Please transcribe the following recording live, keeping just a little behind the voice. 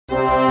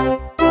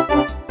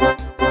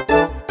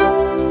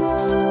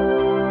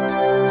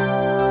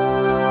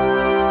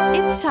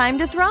time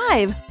to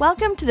thrive.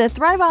 Welcome to the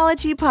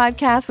Thriveology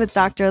Podcast with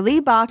Dr.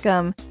 Lee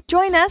Baucom.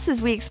 Join us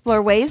as we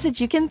explore ways that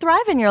you can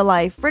thrive in your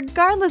life,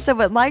 regardless of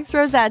what life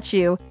throws at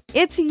you.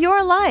 It's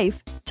your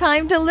life.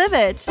 Time to live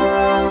it.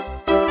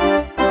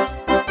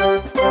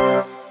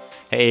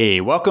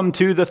 Hey, welcome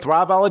to the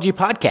Thriveology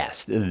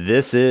Podcast.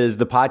 This is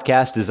the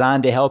podcast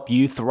designed to help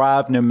you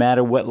thrive no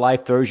matter what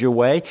life throws your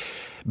way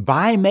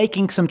by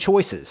making some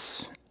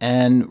choices.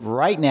 And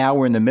right now,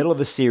 we're in the middle of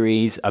a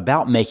series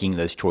about making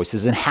those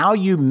choices and how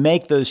you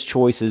make those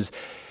choices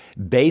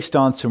based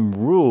on some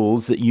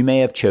rules that you may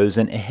have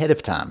chosen ahead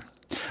of time.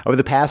 Over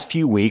the past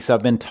few weeks,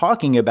 I've been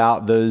talking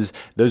about those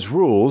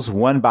rules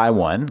one by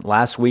one.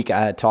 Last week,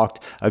 I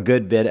talked a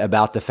good bit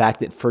about the fact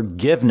that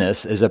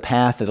forgiveness is a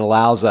path that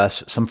allows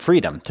us some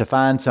freedom to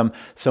find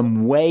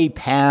some way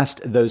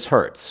past those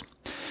hurts.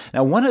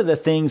 Now, one of the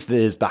things that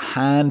is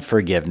behind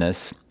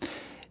forgiveness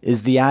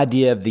is the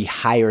idea of the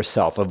higher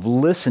self, of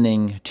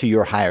listening to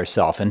your higher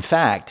self. In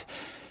fact,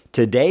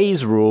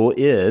 today's rule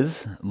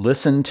is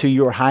listen to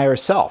your higher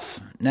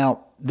self.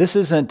 Now, this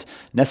isn't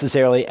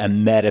necessarily a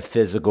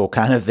metaphysical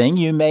kind of thing.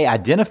 You may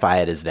identify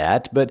it as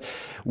that, but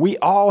we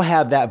all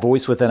have that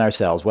voice within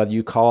ourselves, whether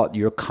you call it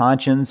your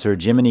conscience or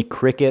Jiminy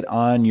Cricket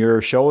on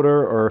your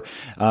shoulder or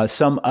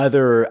some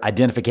other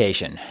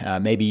identification.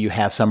 Maybe you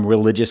have some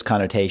religious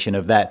connotation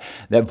of that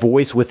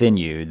voice within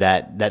you,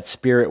 that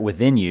spirit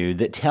within you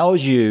that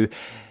tells you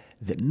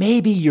that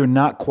maybe you're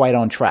not quite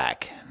on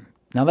track.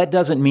 Now, that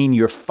doesn't mean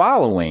you're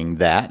following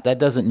that. That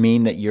doesn't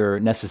mean that you're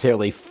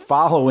necessarily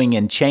following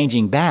and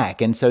changing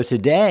back. And so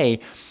today,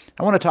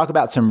 I want to talk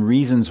about some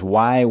reasons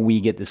why we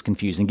get this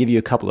confused and give you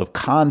a couple of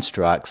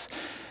constructs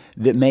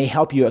that may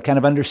help you kind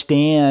of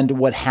understand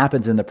what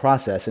happens in the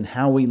process and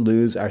how we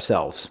lose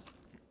ourselves.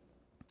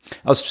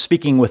 I was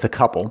speaking with a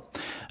couple.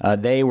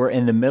 They were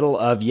in the middle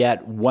of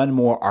yet one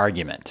more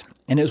argument.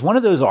 And it was one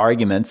of those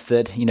arguments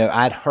that,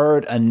 I'd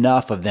heard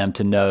enough of them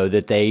to know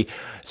that they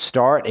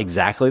start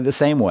exactly the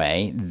same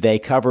way. They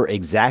cover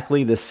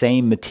exactly the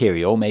same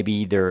material.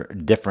 Maybe there are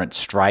different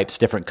stripes,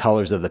 different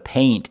colors of the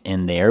paint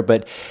in there.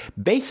 But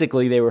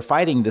basically, they were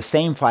fighting the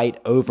same fight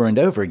over and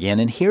over again.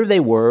 And here they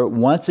were,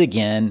 once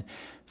again,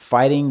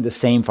 fighting the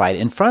same fight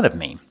in front of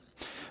me.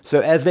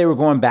 So as they were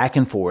going back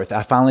and forth,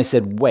 I finally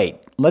said, wait,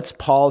 let's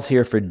pause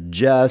here for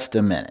just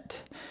a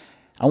minute.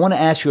 I want to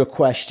ask you a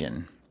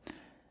question.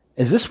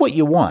 Is this what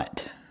you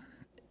want?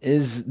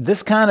 Is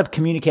this kind of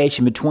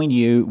communication between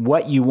you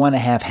what you want to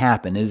have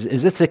happen? Is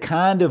this the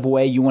kind of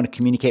way you want to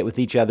communicate with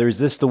each other? Is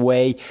this the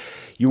way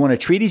you want to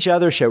treat each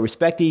other, show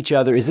respect to each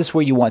other? Is this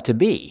where you want to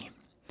be?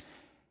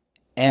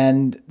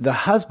 And the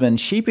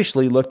husband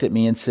sheepishly looked at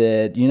me and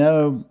said,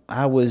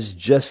 I was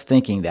just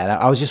thinking that.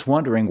 I was just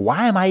wondering,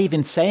 why am I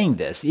even saying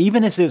this?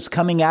 Even as it was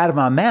coming out of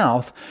my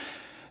mouth,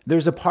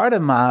 there's a part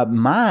of my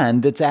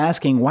mind that's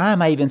asking, why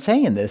am I even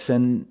saying this?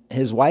 And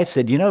his wife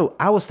said,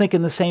 I was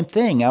thinking the same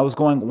thing. I was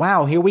going,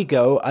 wow, here we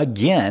go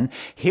again.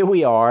 Here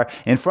we are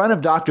in front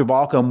of Dr.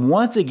 Baucom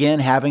once again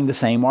having the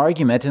same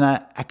argument. And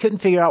I couldn't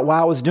figure out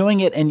why I was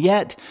doing it. And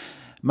yet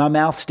my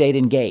mouth stayed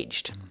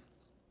engaged.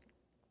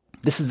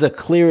 This is a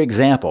clear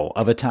example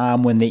of a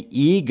time when the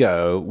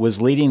ego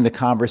was leading the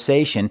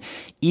conversation,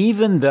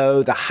 even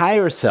though the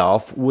higher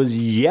self was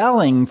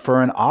yelling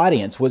for an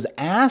audience, was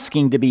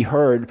asking to be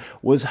heard,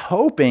 was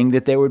hoping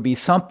that there would be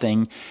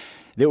something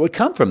that would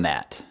come from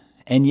that.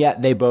 And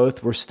yet they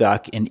both were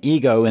stuck in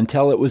ego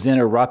until it was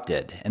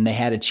interrupted and they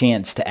had a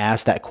chance to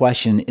ask that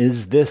question,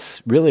 is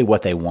this really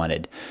what they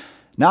wanted?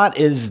 Not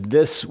is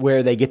this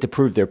where they get to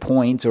prove their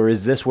points, or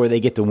is this where they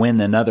get to win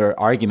another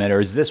argument, or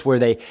is this where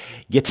they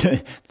get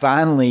to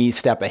finally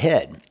step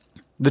ahead?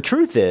 The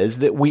truth is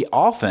that we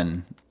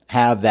often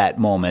have that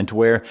moment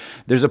where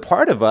there's a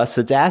part of us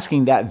that's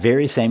asking that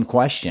very same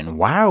question.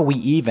 Why are we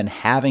even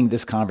having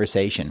this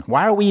conversation?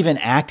 Why are we even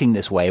acting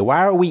this way?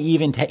 Why are we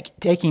even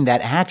taking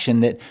that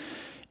action that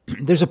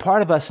there's a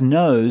part of us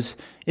knows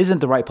isn't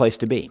the right place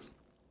to be?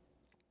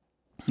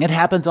 It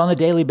happens on a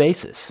daily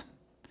basis.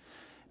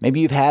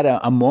 Maybe you've had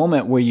a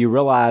moment where you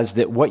realized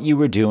that what you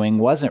were doing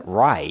wasn't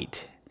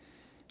right,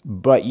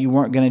 but you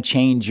weren't going to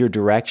change your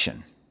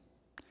direction.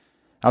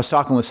 I was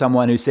talking with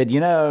someone who said,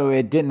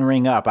 it didn't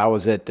ring up. I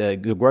was at the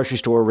grocery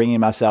store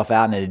ringing myself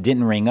out and it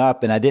didn't ring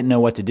up and I didn't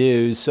know what to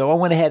do. So I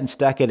went ahead and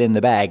stuck it in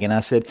the bag. And I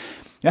said,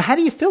 how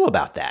do you feel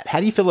about that? How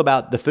do you feel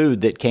about the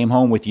food that came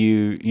home with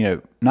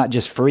you, not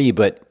just free,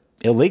 but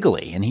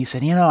illegally? And he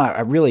said,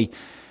 I realize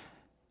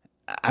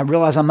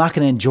I'm not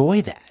going to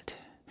enjoy that.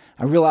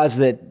 I realized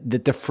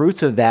that the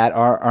fruits of that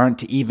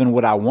aren't even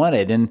what I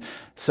wanted. And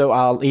so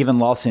I'll even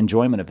lost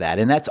enjoyment of that.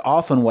 And that's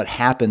often what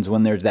happens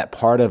when there's that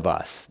part of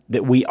us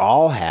that we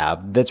all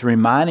have that's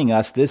reminding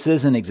us this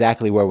isn't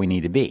exactly where we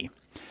need to be.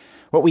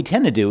 What we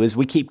tend to do is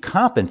we keep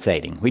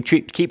compensating. We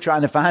keep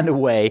trying to find a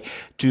way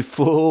to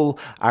fool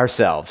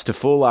ourselves, to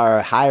fool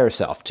our higher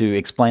self, to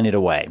explain it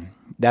away.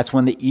 That's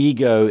when the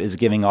ego is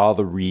giving all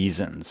the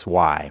reasons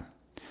why.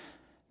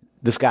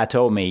 This guy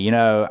told me,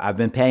 I've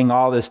been paying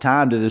all this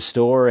time to this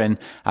store and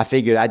I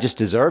figured I just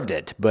deserved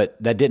it, but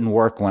that didn't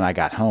work when I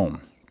got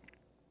home.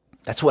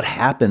 That's what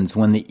happens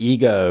when the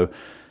ego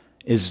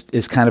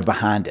is kind of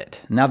behind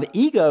it. Now, the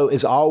ego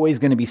is always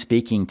going to be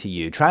speaking to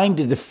you, trying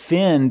to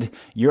defend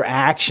your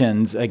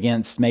actions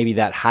against maybe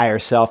that higher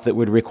self that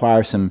would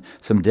require some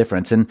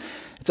difference. And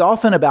it's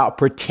often about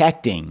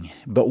protecting,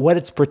 but what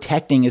it's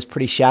protecting is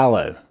pretty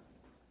shallow.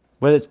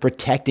 What it's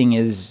protecting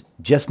is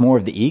just more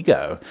of the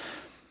ego.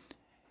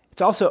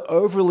 It's also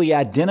overly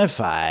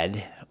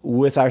identified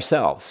with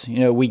ourselves.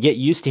 We get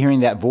used to hearing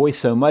that voice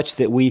so much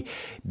that we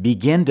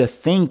begin to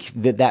think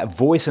that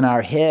voice in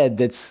our head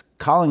that's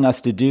calling us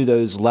to do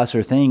those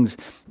lesser things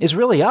is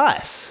really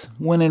us,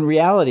 when in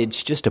reality,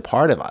 it's just a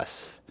part of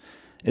us.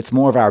 It's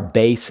more of our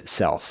base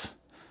self.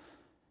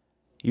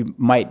 You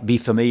might be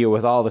familiar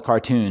with all the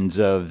cartoons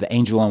of the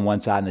angel on one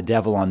side and the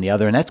devil on the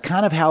other, and that's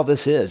kind of how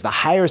this is. The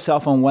higher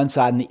self on one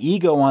side and the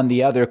ego on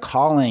the other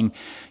calling,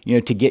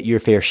 to get your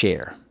fair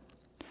share.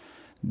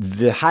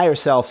 The higher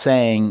self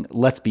saying,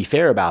 let's be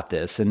fair about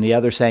this, and the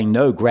other saying,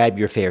 no, grab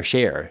your fair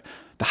share.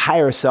 The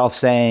higher self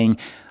saying,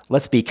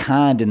 let's be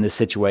kind in this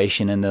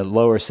situation, and the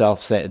lower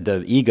self,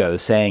 the ego,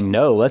 saying,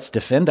 no, let's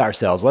defend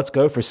ourselves. Let's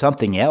go for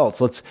something else.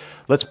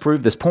 Let's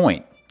prove this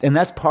point. And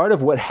that's part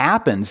of what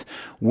happens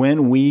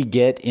when we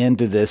get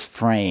into this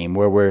frame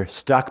where we're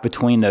stuck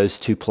between those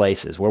two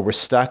places, where we're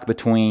stuck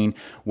between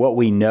what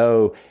we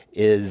know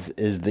is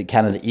the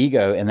kind of the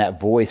ego and that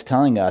voice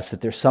telling us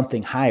that there's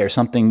something higher,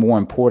 something more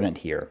important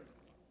here.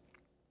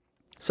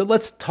 So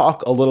let's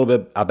talk a little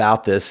bit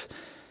about this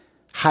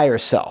higher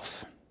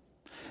self.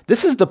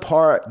 This is the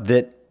part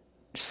that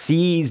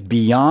sees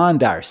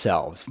beyond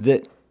ourselves,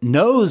 that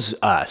knows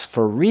us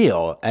for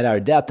real at our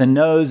depth, and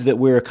knows that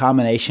we're a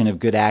combination of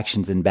good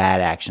actions and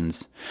bad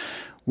actions.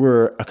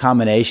 We're a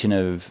combination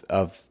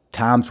of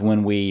times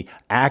when we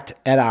act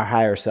at our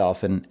higher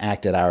self and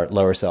act at our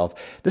lower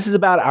self. This is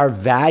about our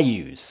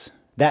values,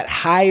 that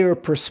higher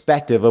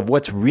perspective of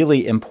what's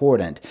really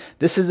important.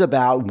 This is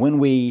about when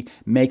we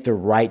make the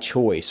right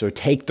choice or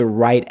take the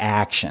right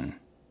action,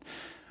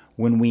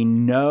 when we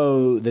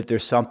know that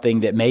there's something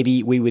that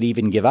maybe we would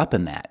even give up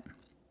in that.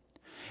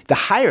 The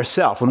higher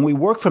self, when we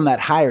work from that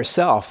higher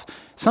self,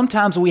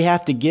 sometimes we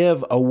have to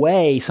give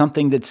away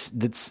something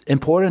that's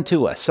important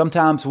to us.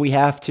 Sometimes we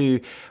have to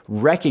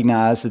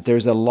recognize that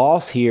there's a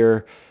loss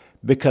here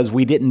because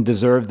we didn't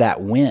deserve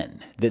that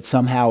win, that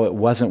somehow it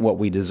wasn't what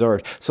we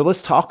deserved. So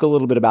let's talk a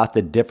little bit about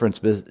the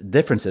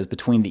differences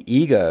between the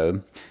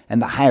ego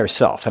and the higher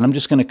self. And I'm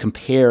just going to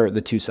compare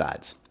the two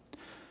sides.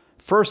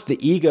 First,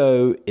 the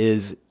ego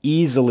is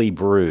easily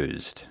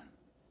bruised.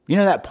 You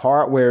know that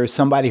part where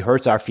somebody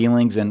hurts our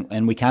feelings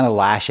and we kind of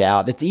lash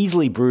out? It's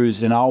easily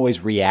bruised and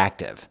always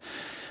reactive.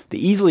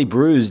 The easily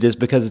bruised is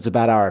because it's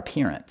about our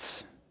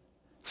appearance.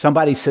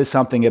 Somebody says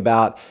something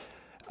about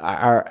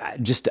our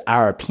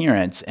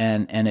appearance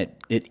and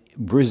it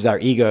bruises our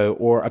ego,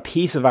 or a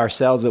piece of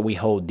ourselves that we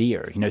hold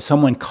dear.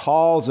 Someone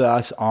calls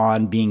us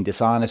on being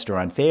dishonest or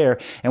unfair,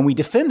 and we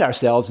defend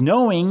ourselves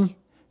knowing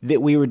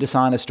that we were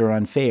dishonest or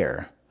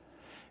unfair,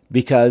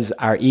 because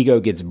our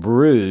ego gets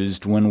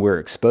bruised when we're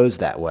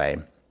exposed that way.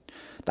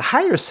 The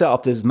higher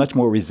self is much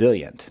more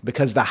resilient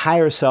because the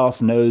higher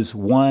self knows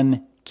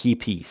one key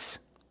piece,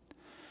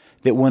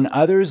 that when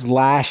others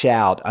lash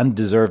out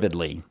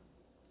undeservedly,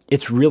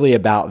 it's really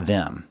about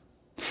them.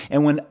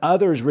 And when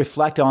others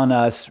reflect on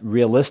us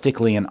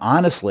realistically and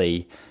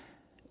honestly,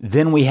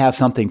 then we have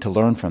something to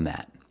learn from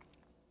that.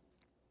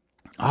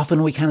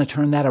 Often we kind of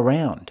turn that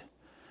around.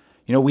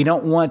 We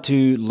don't want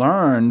to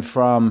learn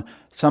from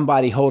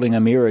somebody holding a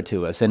mirror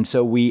to us. And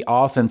so we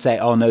often say,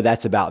 oh, no,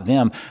 that's about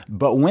them.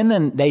 But when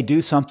then they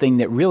do something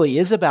that really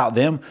is about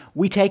them,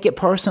 we take it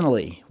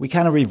personally. We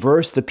kind of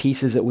reverse the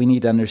pieces that we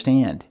need to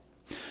understand.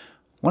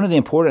 One of the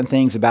important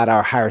things about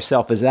our higher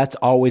self is that's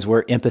always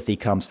where empathy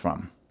comes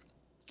from.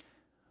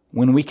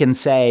 When we can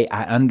say,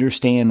 I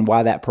understand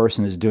why that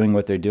person is doing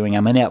what they're doing. I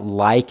may not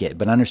like it,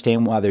 but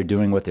understand why they're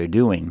doing what they're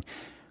doing.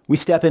 We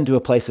step into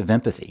a place of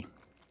empathy.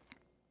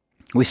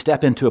 We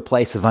step into a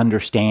place of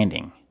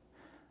understanding,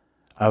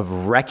 of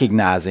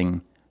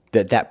recognizing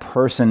that that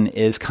person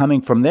is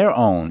coming from their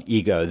own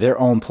ego, their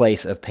own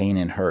place of pain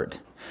and hurt.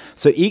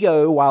 So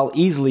ego, while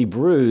easily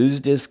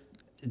bruised, is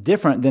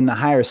different than the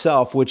higher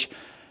self, which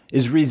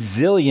is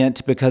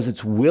resilient because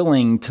it's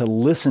willing to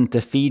listen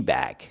to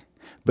feedback,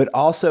 but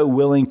also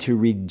willing to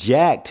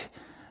reject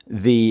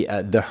the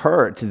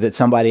hurt that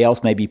somebody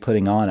else may be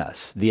putting on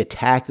us, the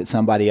attack that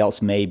somebody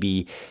else may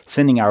be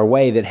sending our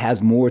way that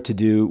has more to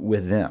do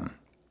with them.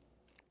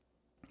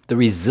 The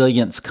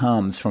resilience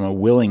comes from a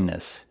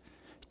willingness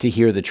to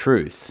hear the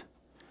truth,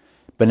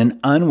 but an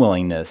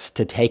unwillingness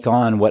to take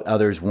on what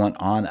others want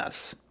on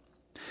us.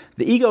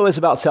 The ego is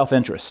about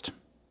self-interest.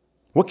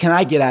 What can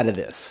I get out of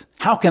this?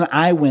 How can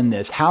I win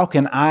this? How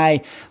can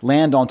I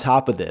land on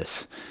top of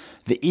this?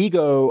 The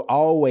ego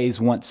always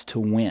wants to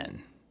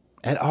win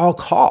at all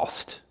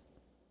cost,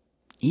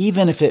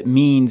 even if it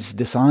means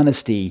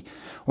dishonesty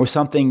or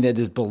something that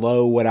is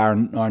below what our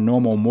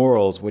normal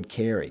morals would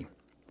carry.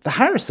 The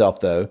higher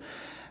self, though,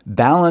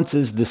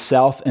 balances the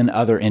self and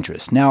other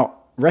interests. Now,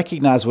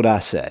 recognize what I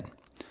said.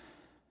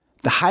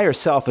 The higher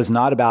self is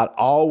not about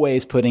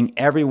always putting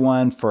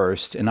everyone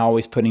first and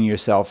always putting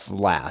yourself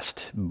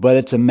last, but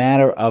it's a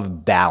matter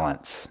of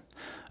balance,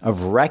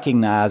 of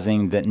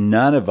recognizing that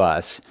none of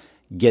us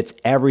gets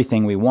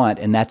everything we want,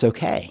 and that's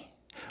okay.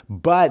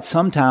 But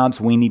sometimes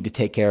we need to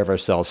take care of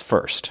ourselves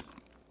first.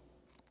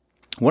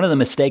 One of the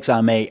mistakes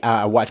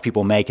I watch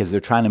people make as they're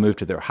trying to move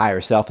to their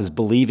higher self is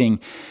believing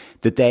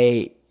that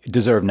they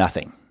deserve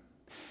nothing.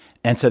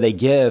 And so they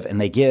give and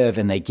they give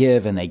and they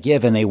give and they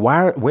give and they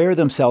wear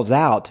themselves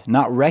out,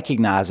 not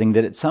recognizing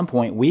that at some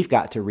point we've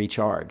got to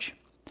recharge.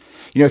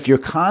 If you're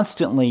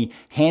constantly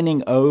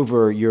handing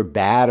over your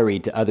battery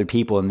to other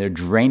people and they're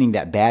draining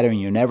that battery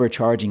and you're never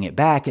charging it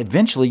back,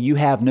 eventually you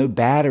have no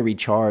battery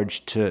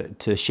charge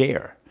to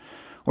share.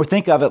 Or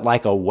think of it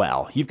like a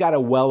well. You've got a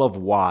well of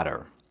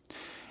water.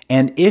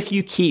 And if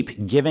you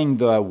keep giving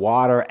the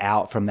water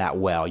out from that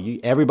well,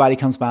 everybody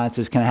comes by and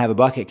says, can I have a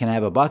bucket? Can I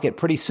have a bucket?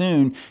 Pretty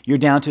soon, you're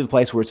down to the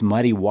place where it's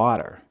muddy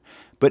water.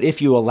 But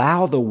if you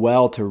allow the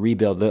well to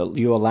rebuild,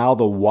 you allow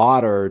the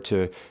water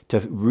to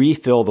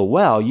refill the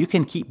well, you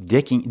can keep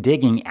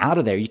digging out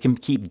of there. You can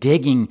keep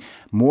digging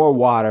more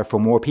water for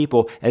more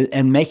people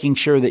and making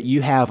sure that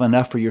you have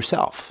enough for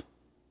yourself.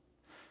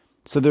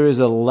 So there is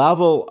a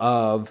level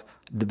of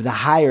the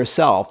higher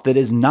self that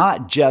is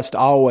not just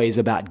always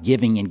about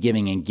giving and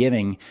giving and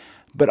giving,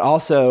 but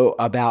also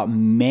about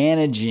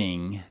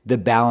managing the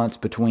balance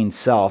between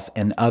self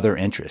and other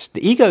interests.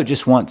 The ego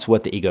just wants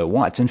what the ego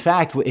wants. In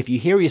fact, if you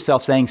hear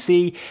yourself saying,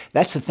 see,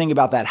 that's the thing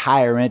about that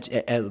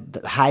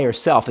higher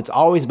self, it's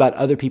always about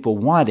other people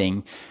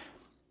wanting,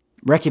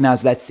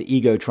 recognize that's the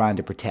ego trying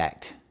to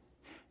protect.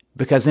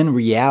 Because in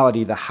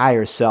reality, the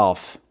higher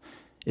self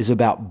is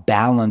about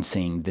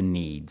balancing the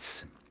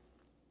needs.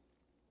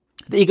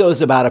 The ego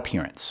is about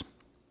appearance,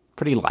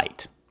 pretty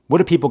light. What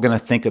are people going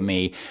to think of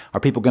me? Are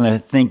people going to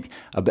think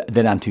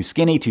that I'm too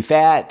skinny, too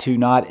fat, too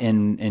not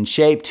in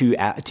shape, too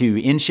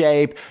in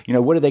shape?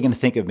 What are they going to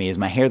think of me? Is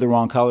my hair the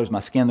wrong color? Is my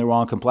skin the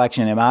wrong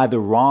complexion? Am I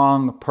the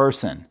wrong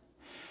person?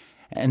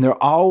 And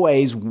they're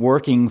always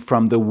working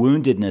from the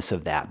woundedness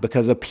of that,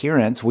 because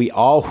appearance, we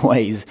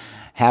always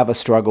have a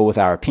struggle with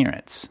our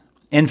appearance.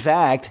 In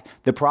fact,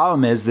 the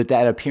problem is that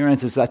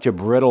appearance is such a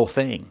brittle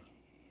thing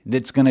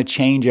that's going to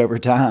change over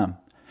time.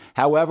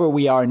 However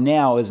we are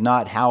now is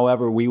not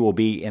however we will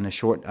be in a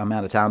short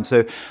amount of time.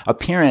 So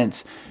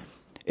appearance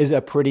is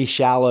a pretty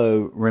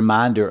shallow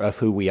reminder of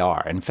who we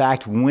are. In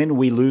fact, when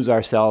we lose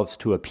ourselves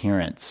to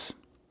appearance,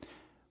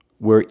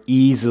 we're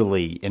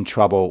easily in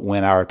trouble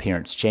when our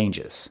appearance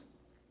changes.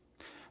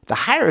 The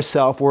higher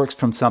self works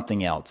from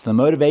something else. The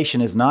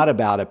motivation is not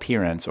about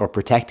appearance or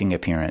protecting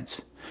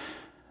appearance,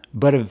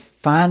 but of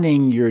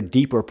finding your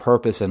deeper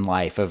purpose in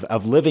life,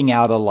 of living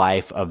out a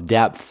life of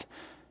depth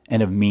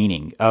and of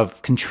meaning,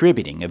 of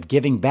contributing, of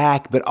giving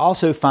back, but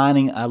also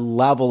finding a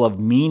level of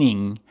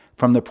meaning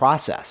from the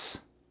process,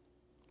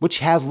 which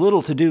has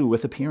little to do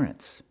with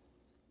appearance.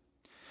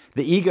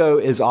 The ego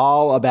is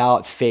all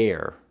about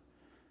fair.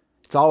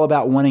 It's all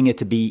about wanting it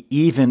to be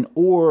even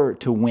or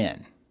to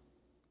win.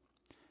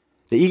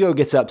 The ego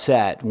gets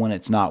upset when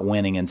it's not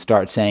winning and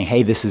starts saying,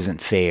 hey, this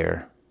isn't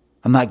fair.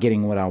 I'm not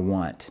getting what I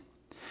want.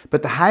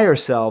 But the higher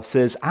self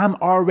says, I'm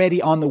already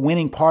on the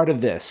winning part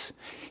of this.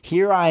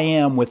 Here I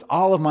am with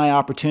all of my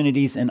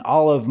opportunities and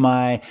all of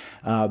my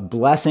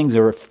blessings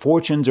or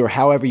fortunes, or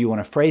however you want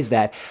to phrase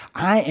that.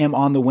 I am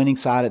on the winning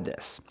side of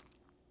this.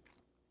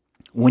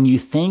 When you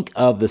think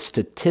of the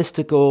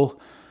statistical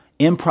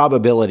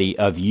improbability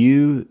of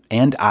you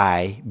and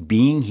I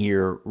being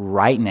here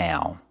right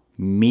now,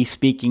 me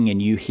speaking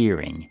and you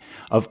hearing,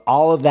 of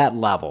all of that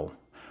level,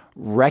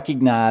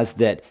 recognize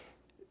that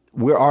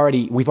we've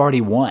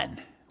already won.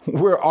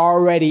 We're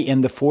already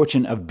in the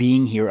fortune of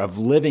being here, of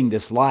living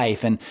this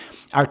life. And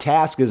our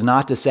task is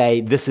not to say,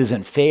 this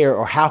isn't fair,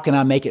 or how can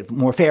I make it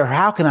more fair, or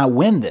how can I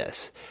win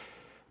this?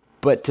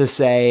 But to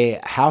say,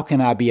 how can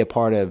I be a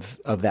part of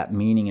that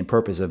meaning and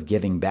purpose of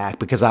giving back?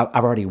 Because I've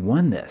already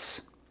won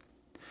this.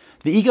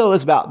 The ego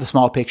is about the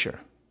small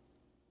picture.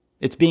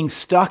 It's being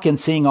stuck in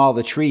seeing all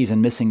the trees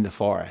and missing the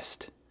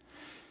forest.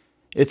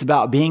 It's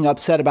about being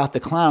upset about the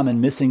climb and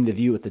missing the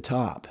view at the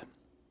top.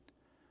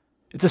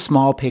 It's a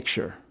small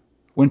picture.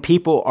 When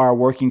people are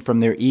working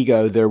from their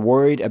ego, they're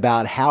worried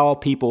about how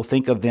people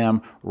think of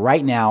them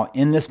right now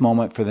in this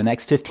moment for the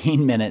next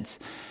 15 minutes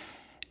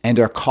and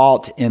are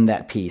caught in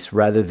that piece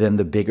rather than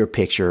the bigger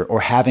picture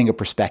or having a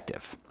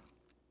perspective.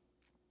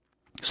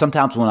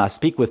 Sometimes when I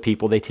speak with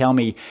people, they tell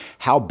me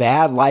how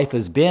bad life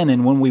has been.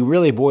 And when we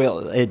really boil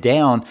it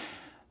down,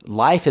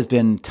 life has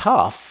been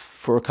tough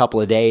for a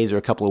couple of days or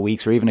a couple of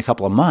weeks or even a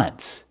couple of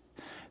months.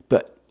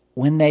 But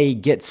when they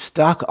get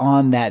stuck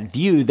on that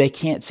view, they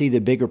can't see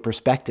the bigger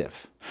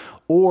perspective,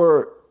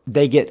 or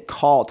they get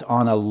caught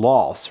on a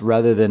loss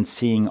rather than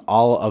seeing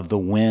all of the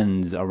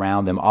wins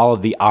around them, all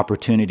of the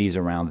opportunities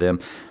around them.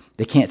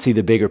 They can't see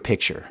the bigger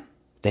picture.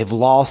 They've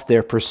lost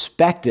their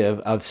perspective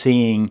of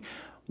seeing,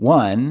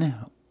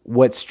 one,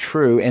 what's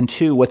true, and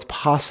two, what's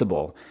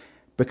possible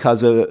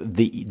because of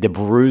the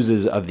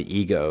bruises of the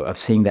ego, of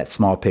seeing that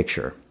small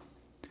picture.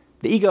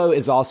 The ego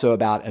is also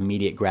about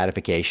immediate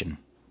gratification.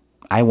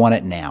 I want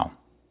it now.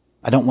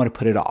 I don't want to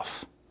put it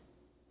off.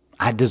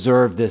 I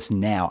deserve this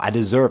now. I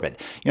deserve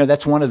it.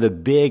 That's one of the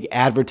big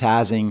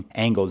advertising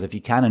angles. If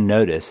you kind of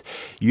notice,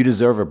 you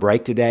deserve a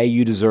break today.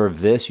 You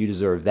deserve this. You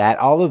deserve that.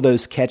 All of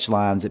those catch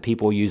lines that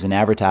people use in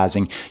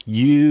advertising,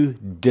 you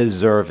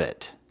deserve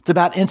it. It's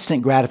about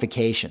instant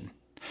gratification.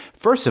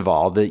 First of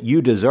all, that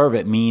you deserve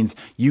it means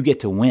you get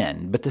to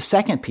win. But the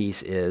second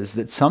piece is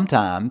that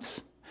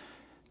sometimes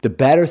the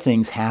better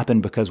things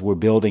happen because we're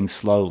building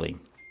slowly.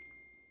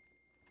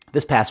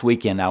 This past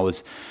weekend, I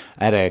was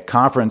at a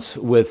conference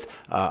with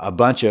a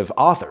bunch of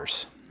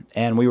authors,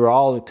 and we were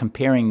all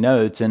comparing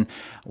notes, and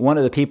one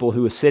of the people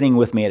who was sitting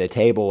with me at a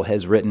table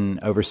has written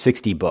over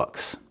 60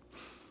 books.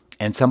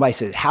 And somebody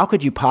said, how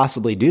could you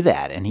possibly do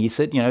that? And he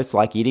said, it's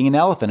like eating an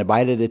elephant, a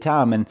bite at a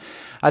time. And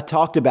I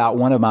talked about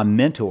one of my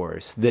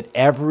mentors that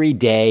every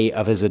day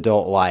of his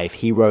adult life,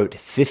 he wrote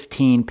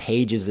 15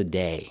 pages a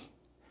day.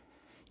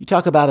 You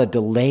talk about a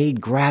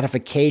delayed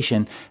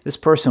gratification. This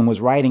person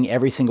was writing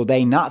every single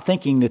day, not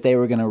thinking that they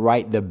were going to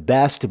write the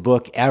best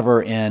book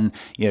ever in,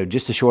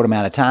 just a short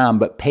amount of time,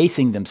 but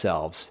pacing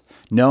themselves,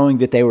 knowing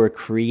that they were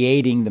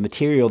creating the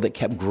material that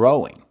kept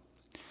growing.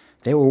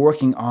 They were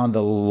working on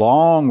the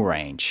long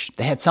range.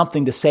 They had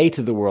something to say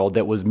to the world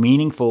that was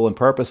meaningful and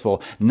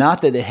purposeful,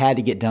 not that it had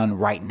to get done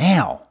right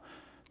now,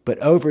 but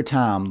over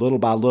time, little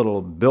by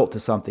little, built to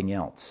something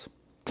else.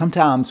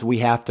 Sometimes we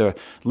have to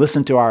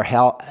listen to our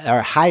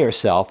higher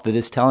self that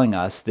is telling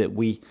us that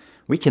we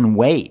can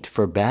wait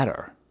for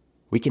better.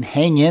 We can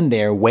hang in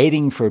there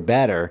waiting for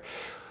better,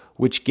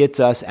 which gets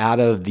us out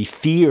of the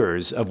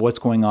fears of what's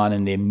going on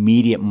in the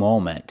immediate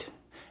moment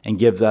and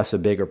gives us a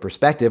bigger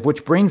perspective,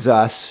 which brings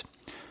us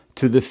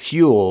to the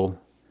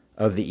fuel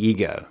of the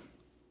ego.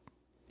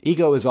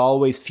 Ego is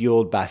always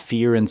fueled by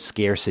fear and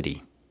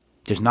scarcity.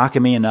 There's not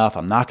going to be enough.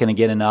 I'm not going to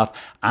get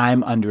enough.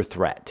 I'm under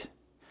threat.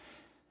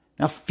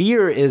 Now,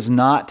 fear is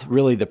not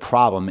really the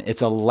problem.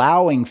 It's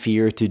allowing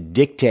fear to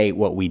dictate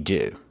what we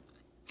do,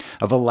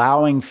 of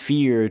allowing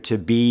fear to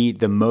be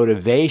the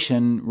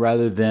motivation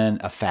rather than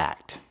a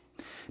fact.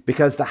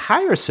 Because the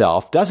higher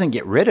self doesn't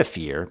get rid of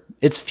fear.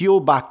 It's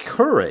fueled by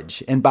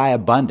courage and by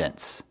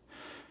abundance.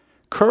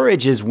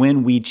 Courage is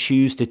when we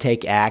choose to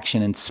take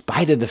action in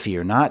spite of the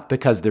fear, not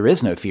because there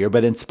is no fear,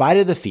 but in spite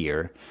of the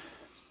fear.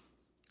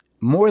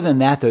 More than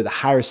that, though, the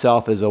higher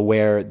self is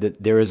aware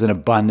that there is an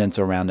abundance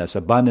around us,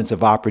 abundance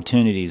of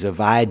opportunities,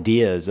 of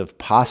ideas, of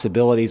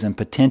possibilities and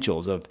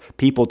potentials, of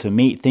people to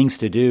meet, things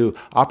to do,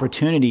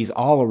 opportunities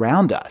all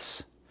around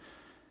us.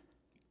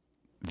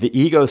 The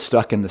ego is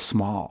stuck in the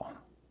small,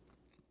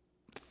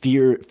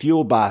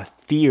 fueled by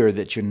fear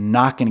that you're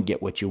not going to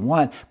get what you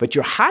want, but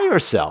your higher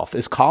self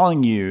is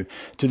calling you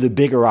to the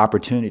bigger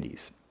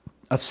opportunities,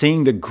 of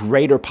seeing the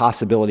greater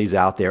possibilities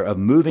out there, of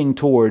moving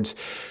towards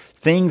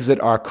things that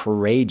are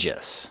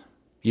courageous.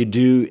 You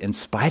do in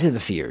spite of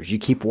the fears. You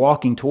keep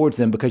walking towards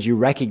them because you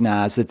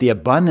recognize that the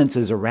abundance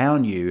is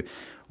around you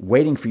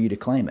waiting for you to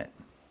claim it.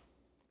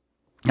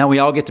 Now we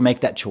all get to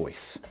make that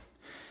choice.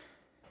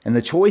 And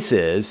the choice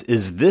is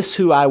this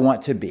who I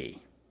want to be?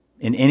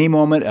 In any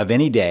moment of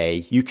any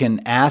day, you can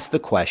ask the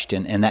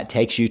question, and that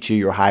takes you to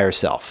your higher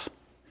self.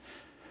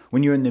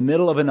 When you're in the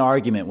middle of an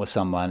argument with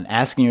someone,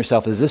 asking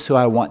yourself, is this who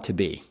I want to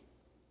be?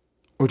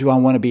 Or do I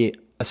want to be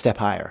a step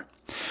higher?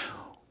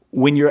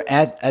 When you're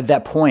at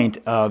that point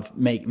of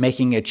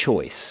making a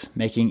choice,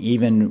 making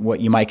even what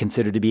you might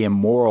consider to be a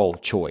moral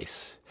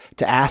choice,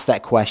 to ask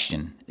that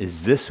question,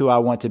 is this who I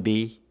want to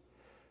be?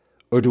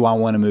 Or do I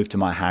want to move to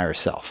my higher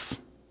self?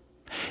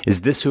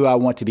 Is this who I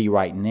want to be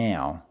right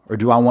now? Or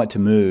do I want to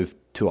move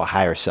to a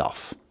higher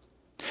self?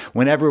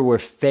 Whenever we're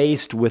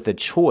faced with a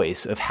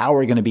choice of how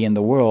we're going to be in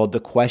the world, the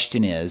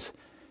question is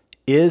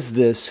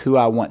this who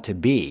I want to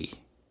be?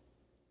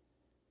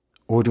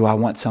 Or do I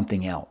want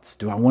something else?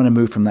 Do I want to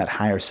move from that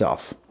higher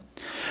self?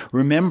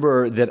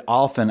 Remember that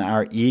often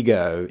our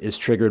ego is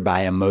triggered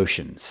by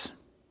emotions.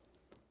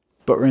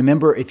 But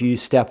remember, if you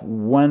step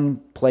one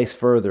place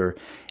further,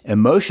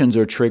 emotions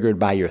are triggered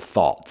by your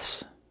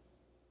thoughts.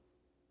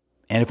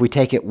 And if we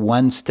take it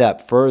one step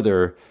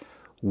further,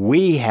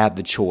 we have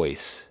the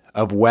choice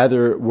of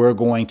whether we're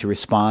going to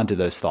respond to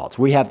those thoughts.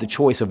 We have the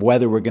choice of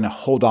whether we're going to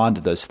hold on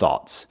to those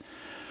thoughts,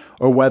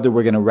 or whether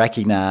we're going to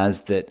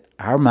recognize that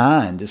our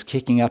mind is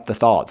kicking up the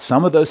thoughts.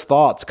 Some of those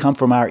thoughts come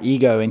from our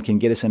ego and can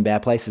get us in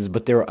bad places,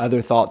 but there are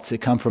other thoughts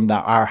that come from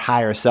our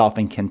higher self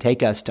and can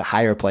take us to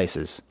higher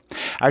places.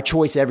 Our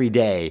choice every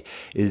day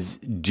is,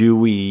 do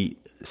we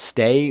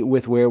stay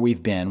with where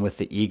we've been with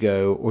the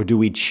ego, or do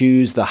we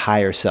choose the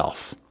higher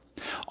self?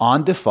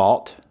 On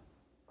default,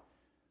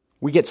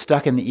 we get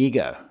stuck in the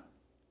ego.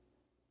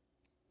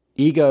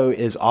 Ego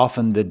is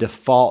often the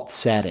default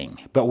setting,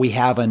 but we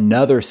have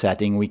another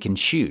setting we can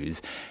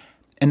choose.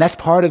 And that's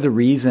part of the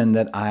reason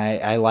that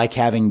I like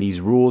having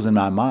these rules in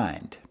my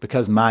mind,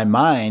 because my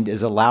mind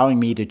is allowing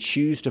me to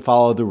choose to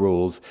follow the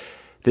rules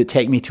that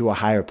take me to a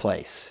higher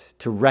place,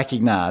 to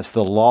recognize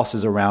the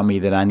losses around me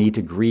that I need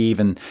to grieve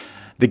and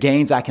the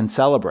gains I can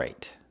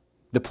celebrate.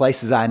 the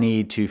places I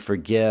need to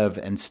forgive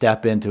and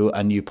step into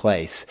a new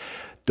place,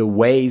 the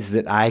ways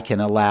that I can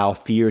allow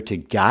fear to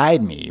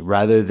guide me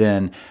rather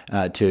than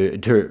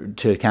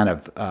to kind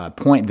of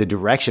point the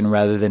direction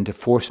rather than to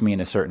force me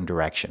in a certain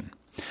direction.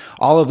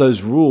 All of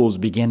those rules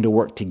begin to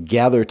work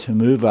together to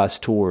move us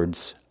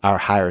towards our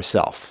higher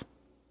self.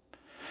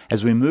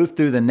 As we move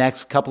through the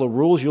next couple of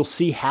rules, you'll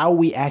see how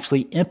we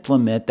actually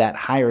implement that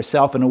higher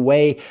self in a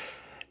way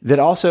that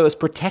also is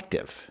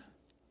protective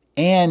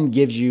and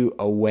gives you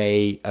a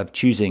way of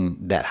choosing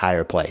that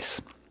higher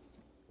place.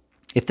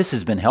 If this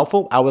has been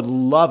helpful, I would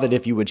love it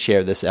if you would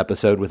share this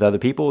episode with other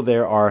people.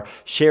 There are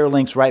share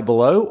links right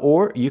below,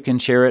 or you can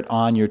share it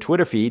on your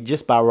Twitter feed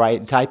just by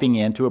typing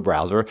into a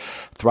browser,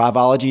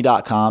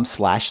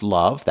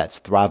 Thriveology.com/love. That's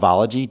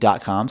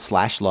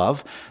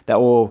Thriveology.com/love. That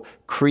will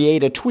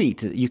create a tweet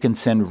that you can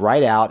send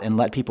right out and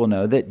let people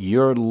know that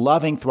you're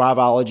loving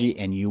Thriveology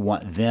and you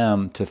want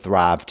them to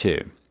thrive too.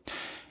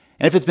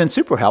 And if it's been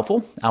super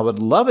helpful, I would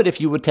love it if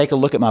you would take a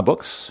look at my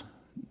books.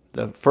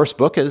 The first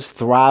book is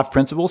Thrive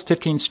Principles,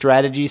 15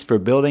 Strategies for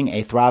Building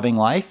a Thriving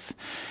Life.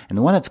 And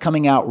the one that's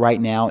coming out right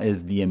now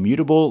is The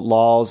Immutable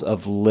Laws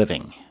of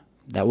Living.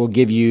 That will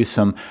give you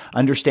some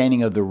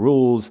understanding of the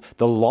rules,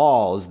 the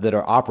laws that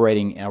are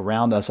operating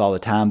around us all the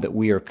time that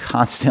we are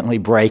constantly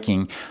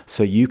breaking,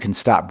 so you can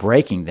stop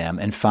breaking them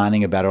and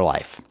finding a better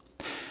life.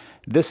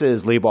 This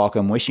is Lee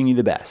Baucom wishing you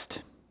the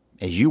best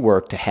as you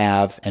work to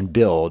have and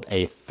build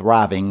a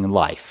thriving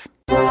life.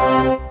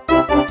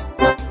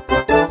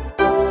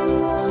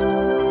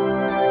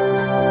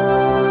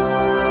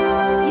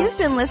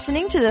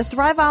 Listening to the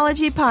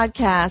Thriveology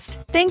podcast.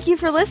 Thank you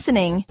for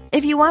listening.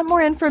 If you want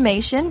more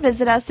information,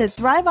 visit us at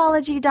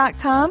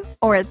Thriveology.com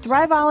or at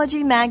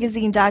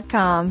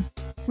ThriveologyMagazine.com.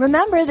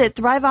 Remember that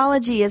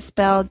Thriveology is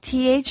spelled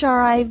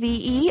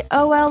Thriveology.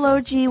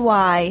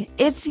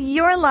 It's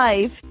your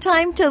life.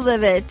 Time to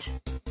live it.